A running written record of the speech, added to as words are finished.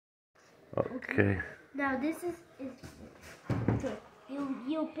Okay. Now this is okay.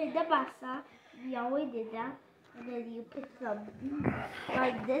 You put the pasta. We always did that, and then you put some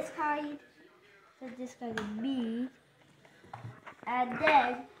like this kind, and this kind of meat, and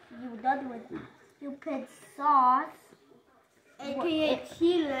then you done with it. You put sauce, aka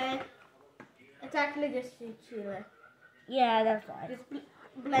chile. It's actually just chile. Yeah, that's right. Just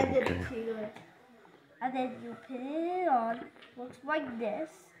blended chile. And then you put it on. Looks like this.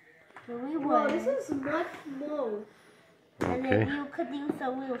 Whoa, this is much more. And then you could use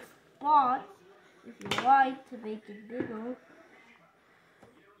some little spots if you like to make it bigger.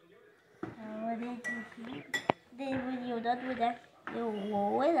 And then when you're done with that, you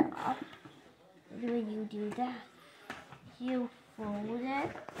roll it up. And when you do that, you fold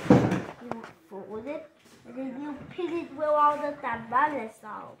it. And then you put it where all the tamales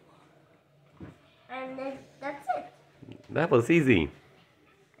are. And then that's it. That was easy.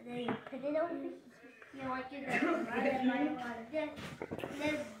 And then you put it over. You want you to right. And then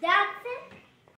that